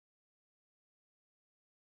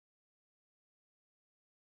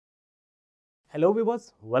Hello వివాస్,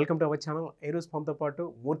 welcome to our channel. ఈరోజు మనతో పాటు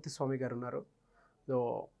మూర్తి స్వామి గారు ఉన్నారు. సో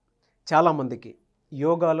చాలామందికి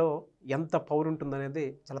యోగాలో ఎంత పవర్ ఉంటుందనేది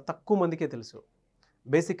చాలా తక్కువ మందికే తెలుసు.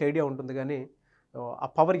 బేసిక్ ఐడియా ఉంటుంది కానీ ఆ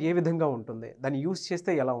పవర్ ఏ విధంగా ఉంటుంది, దాన్ని యూస్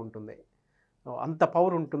చేస్తే ఎలా ఉంటుంది, అంత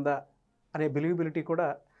పవర్ ఉంటుందా అనే బిలీవబిలిటీ కూడా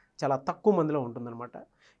చాలా తక్కువ మందిలో ఉంటుందన్నమాట.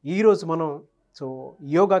 ఈరోజు మనం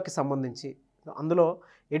యోగాకి సంబంధించి అందులో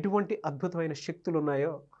ఎటువంటి అద్భుతమైన శక్తులు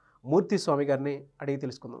ఉన్నాయో మూర్తి స్వామి గారిని అడిగి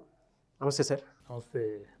తెలుసుకుందాం. నమస్తే సార్. నమస్తే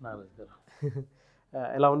నాగరాజ్ గారు.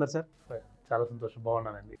 ఎలా ఉన్నారు సార్? చాలా సంతోషం,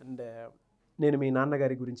 బాగున్నానండి. అండ్ నేను మీ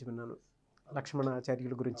నాన్నగారి గురించి విన్నాను,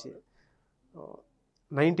 లక్ష్మణాచార్యుల గురించి.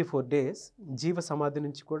 94 days జీవ సమాధి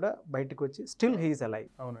నుంచి కూడా బయటకు వచ్చి స్టిల్ హీఈస్ అలైవ్.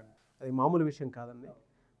 అవునండి, అది మామూలు విషయం కాదండి.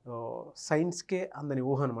 సైన్స్కే అందని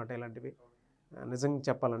ఊహ అనమాట ఇలాంటివి, నిజంగా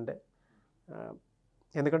చెప్పాలంటే.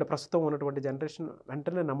 ఎందుకంటే ప్రస్తుతం ఉన్నటువంటి జనరేషన్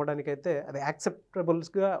వెంటనే నమ్మడానికైతే అది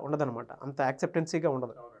యాక్సెప్టబుల్స్గా ఉండదన్నమాట, అంత యాక్సెప్టెన్సీగా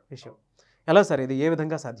ఉండదు విషయం. ఎలా సార్ ఇది ఏ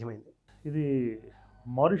విధంగా సాధ్యమైంది? ఇది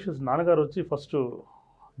మారిషస్ నాన్నగారు వచ్చి ఫస్ట్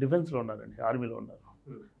డిఫెన్స్లో ఉన్నారండి, ఆర్మీలో ఉన్నారు.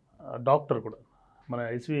 డాక్టర్ కూడా మన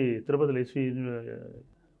తిరుపతిలో ఎస్వి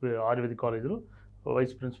ఆయుర్వేదిక్ కాలేజీలో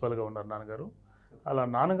వైస్ ప్రిన్సిపాల్గా ఉన్నారు నాన్నగారు. అలా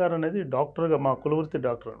నాన్నగారు అనేది డాక్టర్గా, మా కులవృత్తి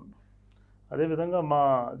డాక్టర్ అన్నారు. అదేవిధంగా మా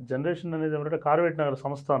జనరేషన్ అనేది ఏమంటే కార్వేట్ నగర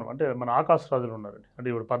సంస్థానం అంటే మన ఆకాశరాజులు ఉన్నారండి. అంటే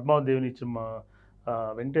ఇప్పుడు పద్మావతిదేవిని ఇచ్చిన మా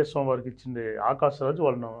వెంకటేశ్వర స్వామి వారికి ఇచ్చింది ఆకాశరాజు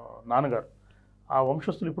వాళ్ళ నాన్నగారు. ఆ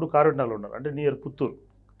వంశస్థులు ఇప్పుడు కార్వేట్ నగర్లో ఉన్నారు, అంటే నియర్ పుత్తూరు,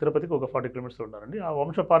 తిరుపతికి ఒక 40 kilometers ఉన్నారండి. ఆ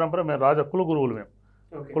వంశ పారంపర్యం మేము కుల గురువులు, మేము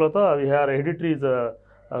కులతో వి హ్యార్ హెరిడిటరీస్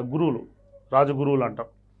గురువులు, రాజగురువులు అంటాం.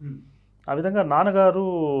 ఆ విధంగా నాన్నగారు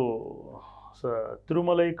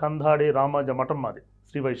తిరుమలై కందాడి రామాంజ మఠం మాది,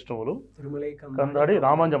 శ్రీ వైష్ణవులు కందాడి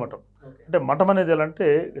రామాంజ మఠం. అంటే మఠం అనేది ఎలా అంటే,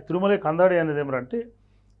 తిరుమలై కందాడి అనేది ఏమంటే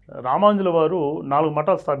రామాంజుల వారు 4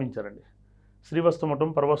 మఠాలు స్థాపించారండి. శ్రీవస్తు మఠం,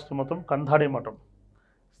 పరవస్తు మఠం, కందాడి మఠం.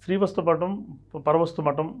 శ్రీవస్తు మఠం, పరవస్తు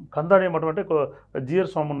మఠం, కందాడి మఠం అంటే జీఆర్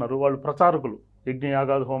స్వామి ఉన్నారు, వాళ్ళు ప్రచారకులు,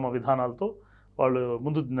 యజ్ఞయాగాది హోమ విధానాలతో వాళ్ళు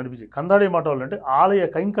ముందు నడిపించి. కందాడి మఠం అంటే ఆలయ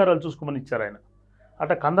కైంకార్యాలు చూసుకోమని ఇచ్చారు ఆయన.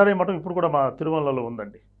 అట్లా కందాడి మఠం ఇప్పుడు కూడా మా తిరుమలలో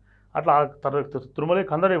ఉందండి. అట్లా తిరుమలై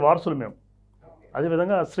కందాడి వారసులు మేము.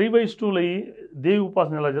 అదేవిధంగా శ్రీ వైష్ణవులై దేవి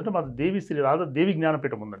ఉపాసన ఎలా చేస్తే మా దేవి శ్రీ రాధ దేవి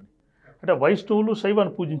జ్ఞానపీఠం ఉందండి. అంటే వైష్ణవులు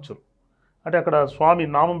శైవాన్ని పూజించరు, అంటే అక్కడ స్వామి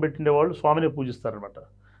నామం పెట్టిండే వాళ్ళు స్వామినే పూజిస్తారనమాట.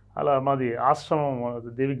 అలా మాది ఆశ్రమం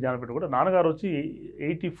దేవి జ్ఞానపీఠం కూడా. నాన్నగారు వచ్చి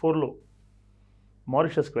 84లో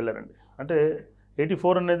మారిషస్కి వెళ్ళారండి. అంటే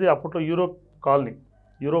 84 అనేది అప్పట్లో యూరోప్ కాలనీ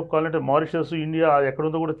అంటే మారిషస్, ఇండియా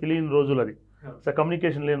ఎక్కడుందో కూడా తెలియని రోజులు, అది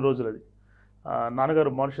కమ్యూనికేషన్ లేని రోజులు. అది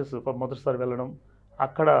నాన్నగారు మారిషస్ మొదటిసారి వెళ్ళడం,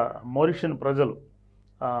 అక్కడ మారిషియన్ ప్రజలు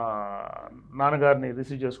నాన్నగారిని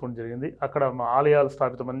రిసీవ్ చేసుకోవడం జరిగింది. అక్కడ మా ఆలయాలు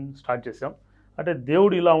స్థాపితమని స్టార్ట్ చేశాం. అంటే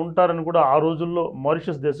దేవుడు ఇలా ఉంటారని కూడా ఆ రోజుల్లో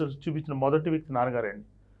మారిషస్ దేశం చూపించిన మొదటి వ్యక్తి నాన్నగారే అండి.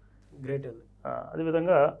 గ్రేట్ అండి.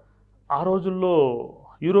 అదేవిధంగా ఆ రోజుల్లో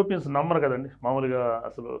యూరోపియన్స్ నమ్మరు కదండి మామూలుగా,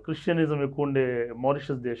 అసలు క్రిస్టియనిజం ఎక్కువ ఉండే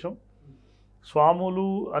మారిషస్ దేశం. స్వాములు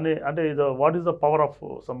అంటే what is the power of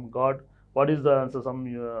some God, what is the sum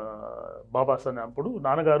babas అని అప్పుడు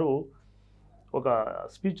నాన్నగారు ఒక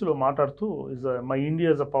స్పీచ్లో మాట్లాడుతూ my India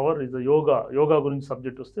is a power, is a yoga గురించి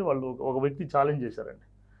సబ్జెక్ట్ వస్తే వాళ్ళు ఒక వ్యక్తి ఛాలెంజ్ చేశారండి,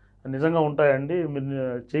 నిజంగా ఉంటాయండి, మీరు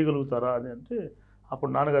చేయగలుగుతారా అని. అంటే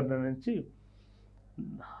అప్పుడు నాన్నగారి నుంచి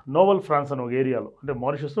నోవెల్ ఫ్రాన్స్ అని ఒక ఏరియాలో, అంటే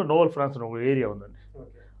మారిషస్లో నోవెల్ ఫ్రాన్స్ అని ఒక ఏరియా ఉందండి.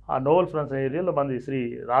 ఆ నోవెల్ ఫ్రాన్స్ ఏరియాలో మంది శ్రీ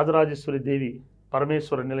రాజరాజేశ్వరి దేవి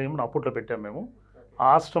పరమేశ్వర నిలయం అప్పట్లో పెట్టాము మేము. ఆ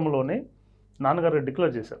ఆశ్రమంలోనే నాన్నగారు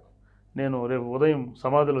డిక్లేర్ చేశారు, నేను రేపు ఉదయం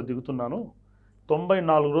సమాధిలో దిగుతున్నాను,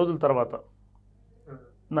 94 రోజుల తర్వాత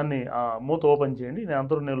నన్ను ఆ మూత ఓపెన్ చేయండి,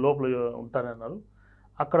 నేను లోపల ఉంటానన్నారు.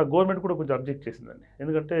 అక్కడ గవర్నమెంట్ కూడా కొంచెం అబ్జెక్ట్ చేసిందండి,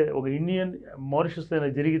 ఎందుకంటే ఒక ఇండియన్ మారిషస్లో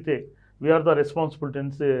అయినా జరిగితే వీఆర్ ద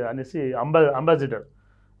రెస్పాన్సిబిలిటీస్ అనేసి అంబాసిడర్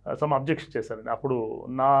సమ్ అబ్జెక్షన్ చేశారండి. అప్పుడు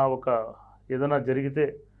ఏదైనా జరిగితే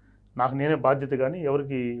నాకు నేనే బాధ్యత, కానీ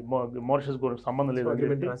ఎవరికి మారిషస్ గురించి సంబంధం లేదని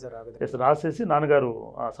చెప్పి రాసేసి నాన్నగారు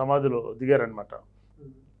ఆ సమాధిలో దిగారనమాట.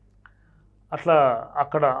 అట్లా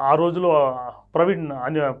అక్కడ ఆ రోజులో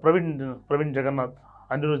ప్రవీణ్ జగన్నాథ్,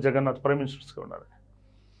 అనిరుద్ జగన్నాథ్ ప్రైమ్ మినిస్టర్స్గా ఉన్నారు.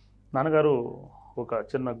 నాన్నగారు ఒక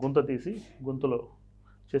చిన్న గుంత తీసి గుంతలో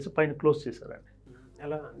చేసి పైన క్లోజ్ చేశారండి.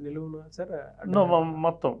 ఎలా నిలువున సార్?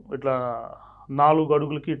 మొత్తం ఇట్లా 4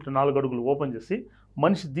 అడుగులకి ఇట్లా 4 అడుగులు ఓపెన్ చేసి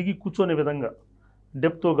మనిషి దిగి కూర్చొనే విధంగా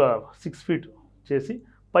డెప్త్ ఒక 6 feet చేసి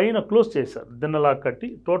పైన క్లోజ్ చేశారు, దిన్నలా కట్టి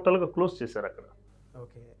టోటల్గా క్లోజ్ చేశారు. అక్కడ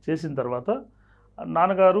చేసిన తర్వాత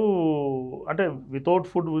నాన్నగారు అంటే వితౌట్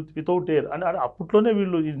ఫుడ్, వితౌట్ ఎయిర్ అని, అప్పట్లోనే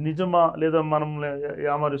వీళ్ళు ఇది నిజమా లేదా మనం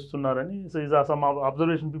యామరిస్తున్నారని some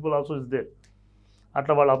observation people also is there.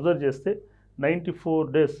 అట్లా వాళ్ళు అబ్జర్వ్ చేస్తే 94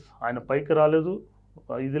 days ఆయన పైకి రాలేదు,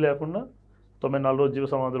 ఇది లేకుండా 94 రోజు జీవ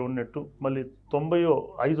సమాధిలో ఉన్నట్టు. మళ్ళీ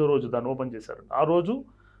 95వ రోజు దాన్ని ఓపెన్ చేశారు. ఆ రోజు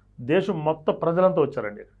దేశం మొత్తం ప్రజలంతా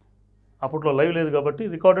వచ్చారండి. అప్పట్లో లైవ్ లేదు కాబట్టి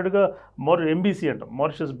రికార్డెడ్గా ఎంబీసీ అంటాం,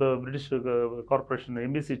 Mauritius British corporation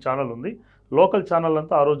MBC channel ఉంది. లోకల్ ఛానల్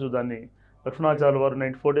అంతా ఆ రోజు దాన్ని లక్ష్మణాచార్య వారు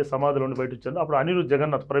 94 days సమాధిలో ఉండి బయట వచ్చారు. అప్పుడు అనిరుద్ధ్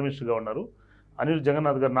జగన్నాథ్ ప్రైమ్ మినిస్టర్గా ఉన్నారు. అనిరుద్ధ్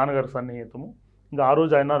జగన్నాథ్ గారు నాన్నగారి సన్నిహితము. ఇంకా ఆ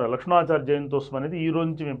రోజు ఆయన లక్ష్మణాచార్య జయంతోత్సవం అనేది ఈ రోజు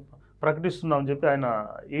నుంచి మేము ప్రకటిస్తున్నామని చెప్పి ఆయన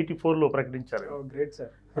 84లో ప్రకటించారు. Great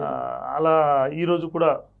sir. అలా ఈరోజు కూడా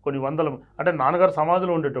కొన్ని వందల, అంటే నాన్నగారు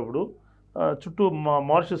సమాధిలో ఉండేటప్పుడు చుట్టూ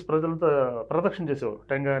మారిషస్ ప్రజలంతా ప్రదక్షిణ చేసేవారు,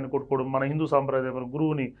 టెంకాయని కొట్టుకోవడం, మన హిందూ సాంప్రదాయం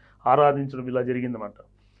గురువుని ఆరాధించడం ఇలా జరిగిందన్నమాట.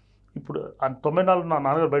 ఇప్పుడు 94 నా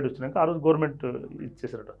నాన్నగారు బయట వచ్చినాక ఆ రోజు గవర్నమెంట్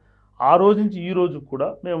ఇచ్చేసారట. ఆ రోజు నుంచి ఈ రోజు కూడా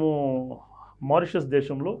మేము మారిషస్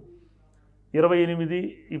దేశంలో 28,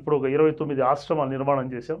 ఇప్పుడు ఒక 29 ఆశ్రమాలు నిర్మాణం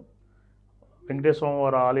చేశాం. వెంకటేశ్వర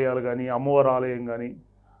వారి ఆలయాలు కానీ, అమ్మవారి ఆలయం కానీ,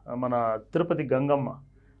 మన తిరుపతి గంగమ్మ,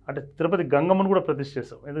 అంటే తిరుపతి గంగమ్మను కూడా ప్రతిష్ఠ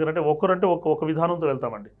చేస్తాం. ఎందుకంటే ఒకరంటే ఒక విధానంతో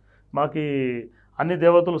వెళ్తామండి. మాకు అన్ని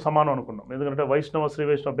దేవతలు సమానం అనుకున్నాం. ఎందుకంటే వైష్ణవ శ్రీ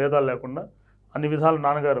వైష్ణవ భేదాలు లేకుండా అన్ని విధాల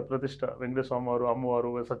నాన్నగారు ప్రతిష్ట, వెంకటేశ్వర స్వామి వారు, అమ్మవారు,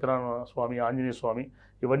 సత్యనారాయణ స్వామి, ఆంజనేయ స్వామి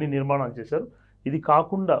ఇవన్నీ నిర్మాణాలు చేశారు. ఇది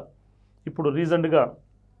కాకుండా ఇప్పుడు రీసెంట్గా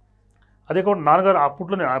అదే కాకుండా నాన్నగారు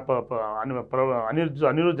అప్పట్లోనే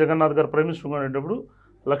అనిరుద్ధ్ జగన్నాథ్ గారు ప్రైమ్ మినిస్టర్గా ఉండేటప్పుడు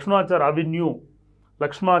లక్ష్మణాచార్ అవెన్యూ,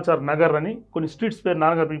 లక్ష్మణాచార్ నగర్ అని కొన్ని స్ట్రీట్స్ పేరు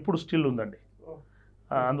నాన్నగారు ఇప్పుడు స్టిల్ ఉందండి.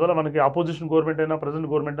 అందువల్ల మనకి ఆపోజిషన్ గవర్నమెంట్ అయినా ప్రజెంట్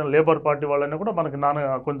గవర్నమెంట్ అయినా లేబర్ పార్టీ వాళ్ళైనా కూడా మనకి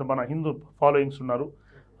కొంత మన హిందూ ఫాలోయింగ్స్ ఉన్నారు.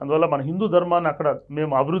 అందువల్ల మన హిందూ ధర్మాన్ని అక్కడ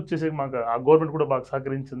మేము అభివృద్ధి చేసే మాకు ఆ గవర్నమెంట్ కూడా బాగా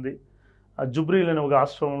సహకరించింది. జుబ్రీల్ అనే ఒక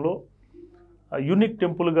ఆశ్రమంలో యూనిక్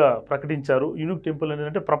టెంపుల్గా ప్రకటించారు. యూనిక్ టెంపుల్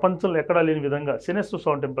ఏంటంటే ప్రపంచంలో ఎక్కడా లేని విధంగా శనేశ్వర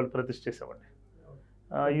స్వామి టెంపుల్ ప్రతిష్ఠ చేసామండి.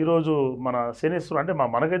 ఈరోజు మన శనేశ్వరు అంటే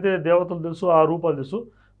మనకైతే దేవతలు తెలుసు, ఆ రూపాలు తెలుసు,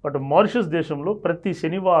 బట్ మారిషస్ దేశంలో ప్రతి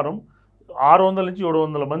శనివారం 600 నుంచి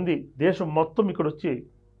 700 మంది దేశం మొత్తం ఇక్కడ వచ్చి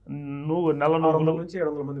నెల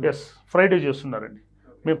ఫ్రైడే చేస్తున్నారండి.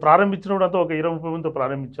 మేము ప్రారంభించినప్పుడు అంతా ఒక 20-30 మందితో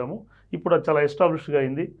ప్రారంభించాము. ఇప్పుడు అది చాలా ఎస్టాబ్లిష్గా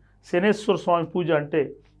అయింది. శనేశ్వర స్వామి పూజ అంటే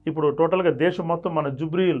ఇప్పుడు టోటల్గా దేశం మొత్తం మన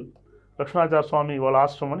జుబ్రీల్ లక్ష్మణాచార్య స్వామి వాళ్ళ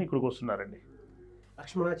ఆశ్రమం అని ఇక్కడికి వస్తున్నారండి.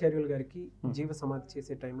 లక్ష్మణాచార్యులు గారికి జీవ సమాధి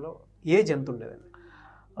చేసే టైంలో ఏజ్ ఎంత ఉండేదండి?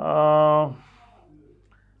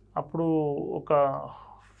 అప్పుడు ఒక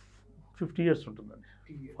 50 years ఉంటుందండి.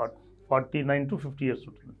 49 to 50 years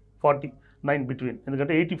ఉంటుంది, 49 బిట్వీన్.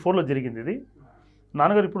 ఎందుకంటే 84లో జరిగింది ఇది.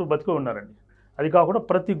 నాన్నగారు ఇప్పుడు బతికే ఉన్నారండి. అది కాకుండా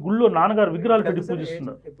ప్రతి గుళ్ళో నాన్నగారు విగ్రహాలు పెట్టి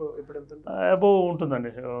పూజిస్తున్నారు. అబోవ్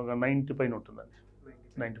ఉంటుందండి, ఒక 90 పైన ఉంటుందండి.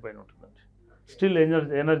 90 పైన ఉంటుందండి. స్టిల్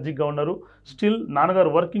ఎనర్జిక్గా ఉన్నారు. స్టిల్ నాన్నగారు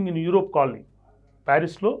వర్కింగ్ ఇన్ యూరోప్ కాలనీ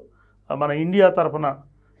ప్యారిస్లో మన ఇండియా తరఫున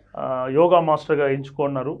యోగా మాస్టర్గా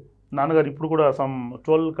ఎంచుకున్నారు. నాన్నగారు ఇప్పుడు కూడా సమ్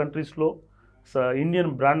 12 countries ఇండియన్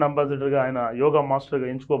బ్రాండ్ అంబాసిడర్గా ఆయన యోగా మాస్టర్గా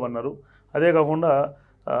ఎంచుకోమన్నారు. అదే కాకుండా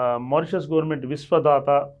మారిషస్ గవర్నమెంట్ విశ్వదాత,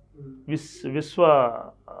 విశ్వ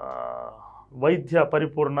వైద్య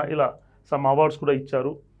పరిపూర్ణ ఇలా సమ్ అవార్డ్స్ కూడా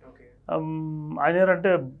ఇచ్చారు. ఆయన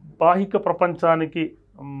ఏంటంటే బాహిక ప్రపంచానికి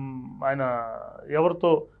ఆయన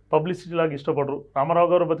ఎవరితో పబ్లిసిటీ లాగా ఇష్టపడరు. రామారావు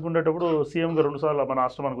గారు బతికుండేటప్పుడు సీఎంగా 2 సార్లు మన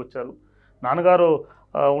ఆశ్రమానికి వచ్చారు. నాన్నగారు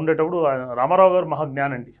ఉండేటప్పుడు ఆయన రామారావు గారు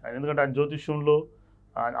మహాజ్ఞానం అండి. ఎందుకంటే ఆయన జ్యోతిష్యంలో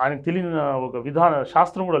ఆయనకు తెలియని ఒక విధాన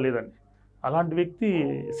శాస్త్రం కూడా లేదండి. అలాంటి వ్యక్తి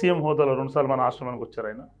సీఎం హోదాలో 2 సార్లు మన ఆశ్రమానికి వచ్చారు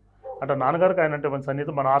ఆయన. అట్లా నాన్నగారికి ఆయన అంటే మన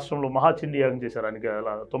సన్నిహితం. మన ఆశ్రమంలో మహాచండీ యాగం చేశారు ఆయనకి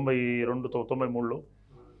అలా 92-93లో.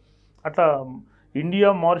 అట్లా ఇండియా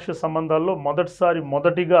మారిషస్ సంబంధాల్లో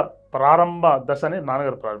మొదటిగా ప్రారంభ దశనే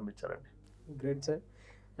నాన్నగారు ప్రారంభించారండి. Great sir.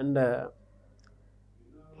 అండ్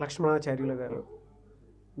లక్ష్మణాచార్యుల గారు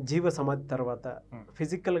జీవ సమాధి తర్వాత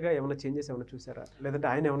ఫిజికల్గా ఏమైనా చేంజెస్ ఏమైనా చూసారా, లేదంటే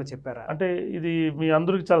ఆయన ఏమైనా చెప్పారా? అంటే ఇది మీ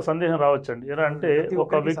అందరికి చాలా సందేహం రావచ్చండి. ఎలా అంటే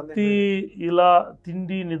ఒక వ్యక్తి ఇలా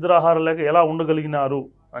తిండి నిద్రాహారం లేక ఎలా ఉండగలిగినారు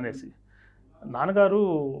అనేసి. నాన్నగారు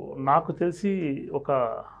నాకు తెలిసి ఒక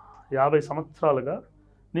 50 సంవత్సరాలుగా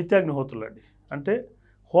నిత్యాగ్నిహోత్రులు అండి. అంటే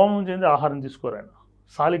హోమం చెంది ఆహారం తీసుకోరు ఆయన.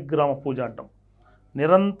 శాలిగ్రామ పూజ అంటాం.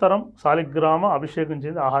 నిరంతరం శాలిగ్రామ అభిషేకం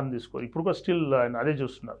చెంది ఆహారం తీసుకోరు. ఇప్పుడు కూడా స్టిల్ ఆయన అదే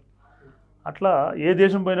చూస్తున్నారు. అట్లా ఏ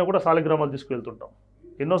దేశం పోయినా కూడా శాలిగ్రామాలు తీసుకువెళ్తుంటాం.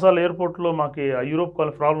 ఎన్నోసార్లు ఎయిర్పోర్ట్లో మాకు యూరోప్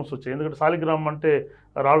కాల్ ప్రాబ్లమ్స్ వచ్చాయి. ఎందుకంటే శాలిగ్రామం అంటే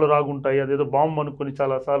రాళ్ళు రాగుంటాయి, అదేదో బాంబు అనుకుని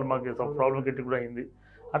చాలాసార్లు మాకు ప్రాబ్లం గట్టి కూడా అయింది.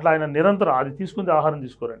 అట్లా ఆయన నిరంతరం అది తీసుకుని ఆహారం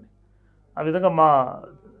తీసుకోరండి. ఆ విధంగా మా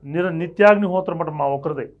నిత్యాగ్నిహోత్రం అంటే మా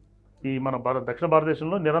ఒక్కరిదే. ఈ మన దక్షిణ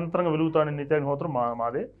భారతదేశంలో నిరంతరంగా వెలుగుతానే నిత్యాగ్నిహోత్రం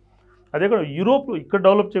మాదే. అదే కూడా యూరోప్ ఇక్కడ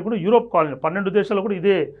డెవలప్ చేయకుండా యూరోప్ కాలనీ 12 దేశాల్లో కూడా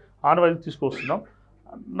ఇదే ఆనవాయితీ తీసుకొస్తున్నాం.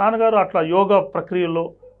 నాన్నగారు అట్లా యోగా ప్రక్రియలో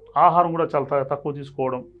ఆహారం కూడా చాలా తక్కువ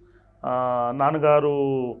తీసుకోవడం. నాన్నగారు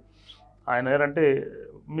ఆయన ఏంటంటే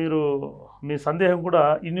మీరు మీ సందేహం కూడా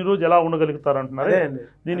ఇన్ని రోజు ఎలా ఉండగలుగుతారు అంటున్నారు.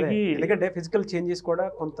 దీనికి ఎందుకంటే ఫిజికల్ చేంజెస్ కూడా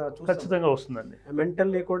కొంత ఖచ్చితంగా వస్తుందండి.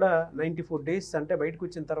 మెంటల్లీ కూడా 94 days అంటే బయటకు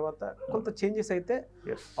వచ్చిన తర్వాత కొంత చేంజెస్ అయితే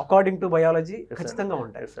అకార్డింగ్ టు బయాలజీ ఖచ్చితంగా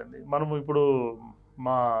ఉంటాయి. అండి మనము ఇప్పుడు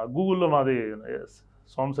మా గూగుల్లో మాది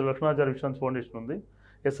స్వామి శ్రీ లక్ష్మణాచార్య విశ్వాన్స్ ఫౌండేషన్ ఉంది.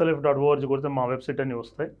 slf.org కొడితే మా వెబ్సైట్ అన్నీ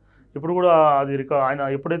వస్తాయి. ఇప్పుడు కూడా అది ఆయన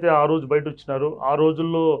ఎప్పుడైతే ఆ రోజు బయట వచ్చినారో ఆ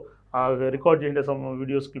రోజుల్లో రికార్డ్ చేసే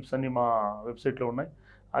వీడియోస్ క్లిప్స్ అన్నీ మా వెబ్సైట్లో ఉన్నాయి.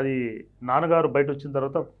 అది నాన్నగారు బయట వచ్చిన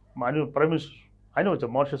తర్వాత ప్రైమ్ మినిస్టర్ ఆయన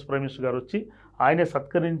వచ్చారు, మారిషస్ ప్రైమ్ మినిస్టర్ గారు వచ్చి ఆయనే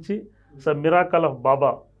సత్కరించి మిరాకల్ ఆఫ్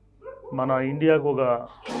బాబా, మన ఇండియాకు ఒక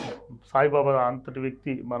సాయిబాబా అంతటి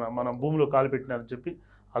వ్యక్తి మన భూమిలో కాలుపెట్టినారని చెప్పి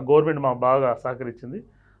ఆ గవర్నమెంట్ మాకు బాగా సహకరించింది.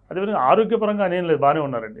 అదేవిధంగా ఆరోగ్యపరంగా నేను లేదు, బాగానే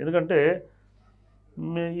ఉన్నారండి. ఎందుకంటే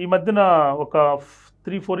ఈ మధ్యన ఒక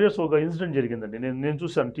 3-4 years ఒక ఇన్సిడెంట్ జరిగిందండి. నేను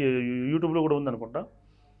చూశాను, యూట్యూబ్లో కూడా ఉందనుకుంటా.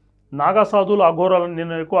 నాగా సాధువులు అఘోరాలను,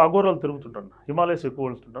 నేను ఎక్కువ అఘోరాలు తిరుగుతుంటాను, హిమాలయస్ ఎక్కువ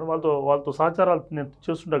వెళ్తుంటాను. వాళ్ళతో సహచారాలు నేను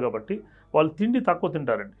చేస్తుంటాను కాబట్టి వాళ్ళు తిండి తక్కువ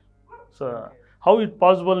తింటారండి. సో హౌ ఇట్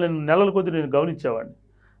పాసిబుల్, నేను నెలల కొద్దీ నేను గమనించేవాడిని.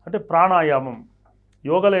 అంటే ప్రాణాయామం,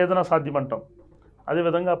 యోగాలో ఏదైనా సాధ్యమంటాం,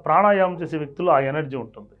 అదేవిధంగా ప్రాణాయామం చేసే వ్యక్తులు ఆ ఎనర్జీ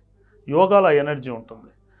ఉంటుంది, యోగాలో ఆ ఎనర్జీ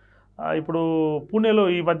ఉంటుంది. ఇప్పుడు పూణేలో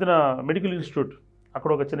ఈ మధ్యన మెడికల్ ఇన్స్టిట్యూట్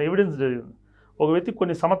అక్కడ ఒక చిన్న ఎవిడెన్స్ జరిగింది. ఒక వ్యక్తి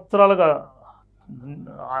కొన్ని సంవత్సరాలుగా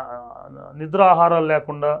నిద్రాహారాలు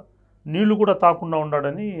లేకుండా నీళ్లు కూడా తాకుండా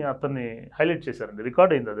ఉన్నాడని అతన్ని హైలైట్ చేశారండి.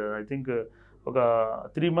 రికార్డ్ అయింది అది. ఐ థింక్ ఒక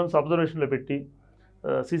 3 months అబ్జర్వేషన్లో పెట్టి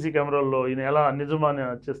సీసీ కెమెరాల్లో ఈయన ఎలా నిజమని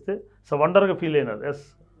చేస్తే వండర్గా ఫీల్ అయినారు. ఎస్,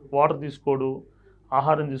 వాటర్ తీసుకోడు,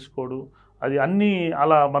 ఆహారం తీసుకోడు, అది అన్నీ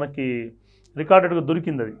అలా మనకి రికార్డెడ్గా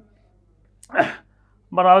దొరికింది. అది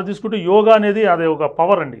మనం అలా తీసుకుంటే యోగా అనేది అది ఒక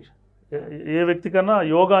పవర్ అండి. ఏ వ్యక్తికన్నా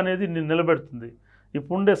యోగా అనేది నిలబెడుతుంది.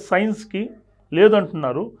 ఇప్పుడుండే సైన్స్కి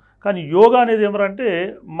లేదంటున్నారు, కానీ యోగా అనేది ఏమరంటే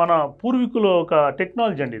మన పూర్వీకుల ఒక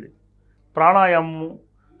టెక్నాలజీ అండి. ఇది ప్రాణాయామం,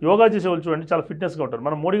 యోగా చేసే వాళ్ళు చూడండి చాలా ఫిట్నెస్గా ఉంటారు.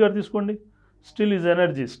 మనం మోడీ గారు తీసుకోండి, still is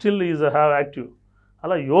energy, still is have active.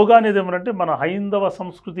 అలా యోగా అనేది ఏమరంటే మన హైందవ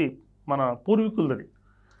సంస్కృతి, మన పూర్వీకులది.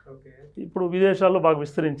 ఇప్పుడు విదేశాల్లో బాగా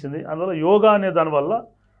విస్తరించింది. అందువల్ల యోగా అనే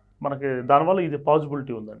దానివల్ల ఇది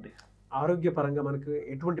పాసిబిలిటీ ఉందండి. ఆరోగ్యపరంగా మనకు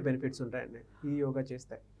ఎటువంటి బెనిఫిట్స్ ఉంటాయండి ఈ యోగా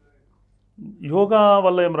చేస్తే? యోగా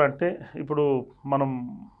వల్ల ఏమరంటే ఇప్పుడు మనం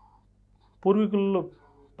పూర్వీకుల్లో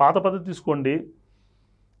పాత పద్ధతి తీసుకోండి,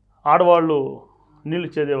 ఆడవాళ్ళు నీళ్ళు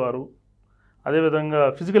చేదేవారు. అదేవిధంగా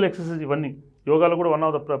ఫిజికల్ ఎక్సర్సైజ్, ఇవన్నీ యోగాలో కూడా వన్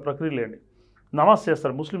ఆఫ్ ద ప్రక్రియలే అండి. నమాజ్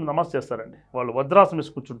చేస్తారు, ముస్లిం నమాజ్ చేస్తారండి. వాళ్ళు వజ్రాసనం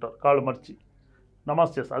వేసి కూర్చుంటారు, కాళ్ళు మర్చి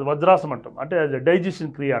నమాజ్ చేస్తారు. అది వజ్రాసనం అంటాం, అంటే అది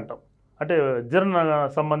డైజెషన్ క్రియ అంటాం, అంటే జీర్ణ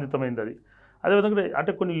సంబంధితమైనది అది. అదేవిధంగా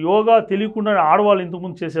అంటే కొన్ని యోగా తెలియకుండా ఆడవాళ్ళు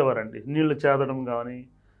ఇంతకుముందు చేసేవారండి. నీళ్ళు చేదడం కానీ,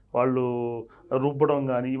 వాళ్ళు రుబ్బడం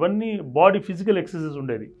కానీ, ఇవన్నీ బాడీ ఫిజికల్ ఎక్సర్సైజ్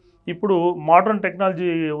ఉండేది. ఇప్పుడు మోడర్న్ టెక్నాలజీ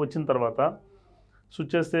వచ్చిన తర్వాత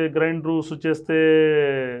స్విచ్ చేస్తే గ్రైండరు, స్విచ్ చేస్తే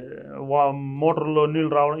మోటార్లో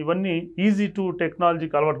నీళ్ళు రావడం, ఇవన్నీ ఈజీ టు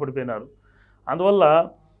టెక్నాలజీకి అలవాటు పడిపోయినారు. అందువల్ల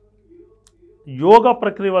యోగా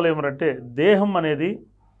ప్రక్రియ వల్ల ఏమంటే దేహం అనేది,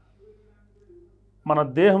 మన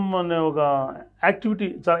దేహం అనే ఒక యాక్టివిటీ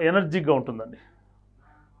చాలా ఎనర్జిక్గా ఉంటుందండి.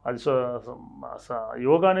 అది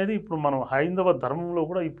యోగా అనేది ఇప్పుడు మనం హైందవ ధర్మంలో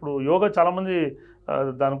కూడా ఇప్పుడు యోగా చాలామంది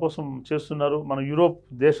దానికోసం చేస్తున్నారు. మన యూరోప్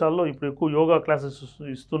దేశాల్లో ఇప్పుడు ఎక్కువ యోగా క్లాసెస్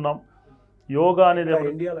ఇస్తున్నాం. యోగా అనేది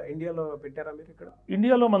ఇండియాలో పెట్టారా మీరు? ఇక్కడ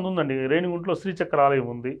ఇండియాలో మంది ఉందండి, రేణిగుంటలో శ్రీచక్ర ఆలయం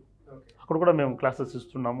ఉంది, అక్కడ కూడా మేము క్లాసెస్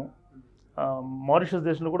ఇస్తున్నాము. మారిషస్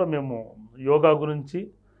దేశంలో కూడా మేము యోగా గురించి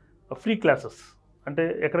ఫ్రీ క్లాసెస్, అంటే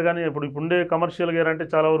ఎక్కడ కానీ ఇప్పుడు ఉండే కమర్షియల్గా ఏంటంటే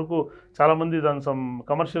చాలా వరకు చాలామంది దాని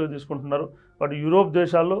కమర్షియల్గా తీసుకుంటున్నారు. బట్ యూరోప్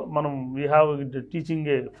దేశాల్లో మనం we have teaching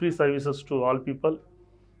A free services to all people.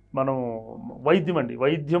 మనం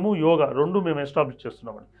వైద్యము యోగా రెండు మేము ఎస్టాబ్లిష్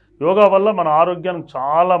చేస్తున్నామండి. యోగా వల్ల మన ఆరోగ్యానికి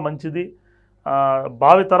చాలా మంచిది.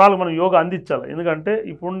 భావితరాలు మనం యోగా అందించాలి. ఎందుకంటే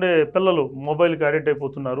ఇప్పుడుండే పిల్లలు మొబైల్కి అడిక్ట్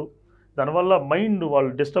అయిపోతున్నారు, దానివల్ల మైండ్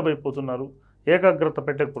వాళ్ళు డిస్టర్బ్ అయిపోతున్నారు, ఏకాగ్రత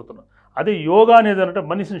పెట్టకపోతున్నారు. అదే యోగా అనేది అంటే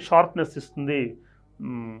మనిషిని షార్ప్నెస్ ఇస్తుంది.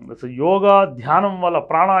 యోగా ధ్యానం వల్ల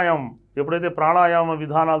ప్రాణాయామం, ఎప్పుడైతే ప్రాణాయామ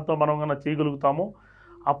విధానాలతో మనం కన్నా చేయగలుగుతామో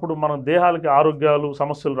అప్పుడు మన దేహాలకి ఆరోగ్యాలు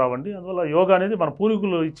సమస్యలు రావండి. అందువల్ల యోగా అనేది మన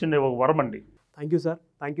పూర్వీకులు ఇచ్చిండే ఒక వరం అండి. Thank you sir,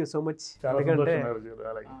 thank you so much. ఎందుకంటే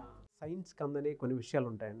సైన్స్ కందని కొన్ని విషయాలు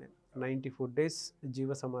ఉంటాయండి. 94 days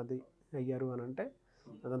జీవ సమాధి అయ్యారు అని అంటే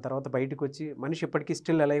దాని తర్వాత బయటకు వచ్చి మనిషి ఎప్పటికీ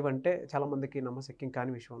స్టిల్ అలైవ్ అంటే చాలామందికి నమ్మశక్యం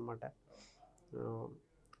కాని విషయం అనమాట.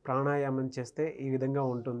 ప్రాణాయామం చేస్తే ఈ విధంగా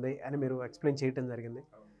ఉంటుంది అని మీరు ఎక్స్ప్లెయిన్ చేయటం జరిగింది.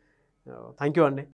 థ్యాంక్ యూ అండి.